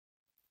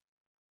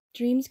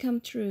Dreams come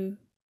true.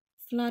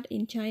 Flood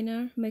in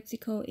China,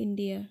 Mexico,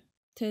 India,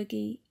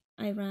 Turkey,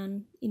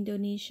 Iran,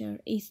 Indonesia,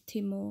 East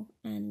Timor,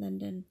 and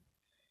London.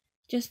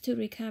 Just to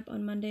recap,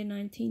 on Monday,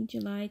 19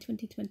 July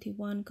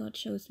 2021, God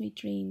shows me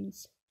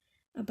dreams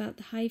about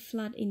the high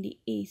flood in the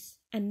east,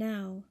 and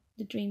now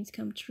the dreams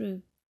come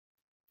true.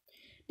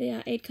 There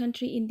are 8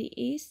 countries in the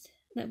east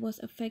that was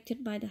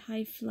affected by the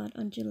high flood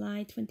on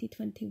July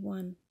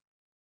 2021.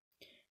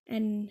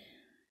 And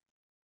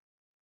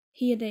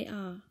here they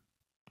are.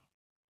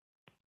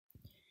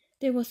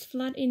 There was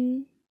flood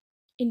in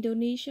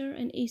Indonesia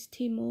and East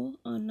Timor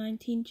on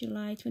 19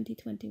 July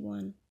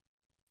 2021.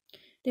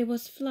 There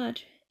was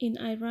flood in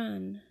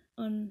Iran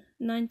on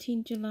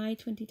 19 July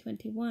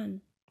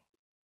 2021.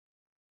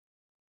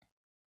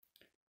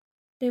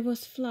 There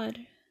was flood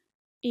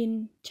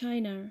in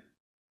China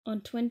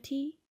on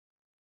 20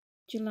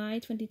 July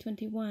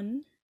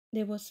 2021.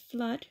 There was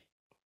flood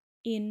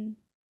in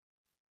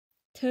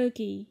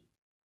Turkey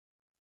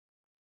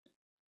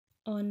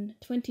on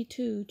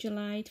 22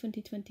 July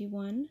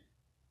 2021.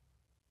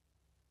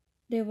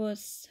 There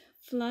was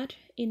flood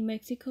in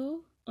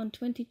Mexico on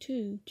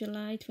 22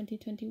 July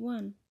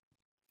 2021.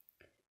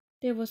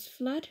 There was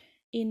flood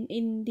in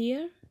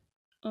India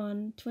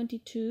on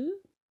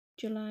 22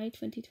 July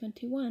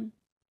 2021.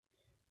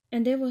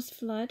 And there was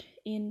flood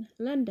in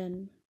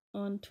London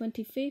on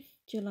 25th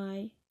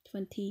July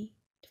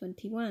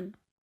 2021.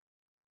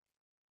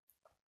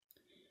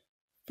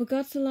 For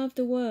God so loved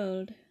the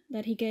world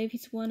that he gave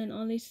his one and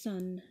only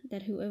Son,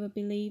 that whoever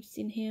believes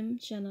in him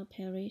shall not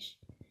perish,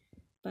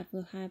 but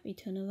will have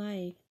eternal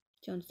life.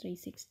 John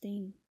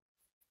 3:16.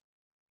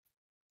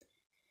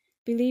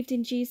 Believed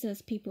in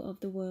Jesus, people of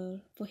the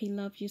world, for he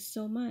loved you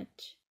so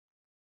much.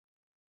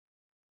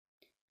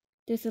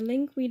 There's a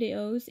link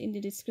videos in the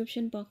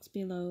description box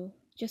below.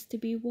 Just to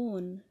be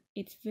warned,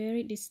 it's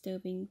very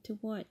disturbing to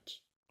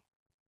watch.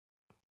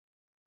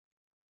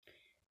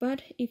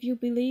 But if you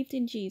believed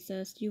in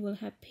Jesus, you will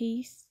have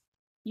peace.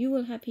 You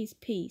will have his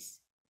peace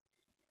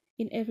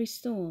in every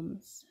storm.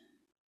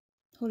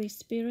 Holy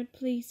Spirit,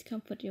 please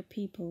comfort your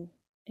people.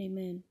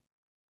 Amen.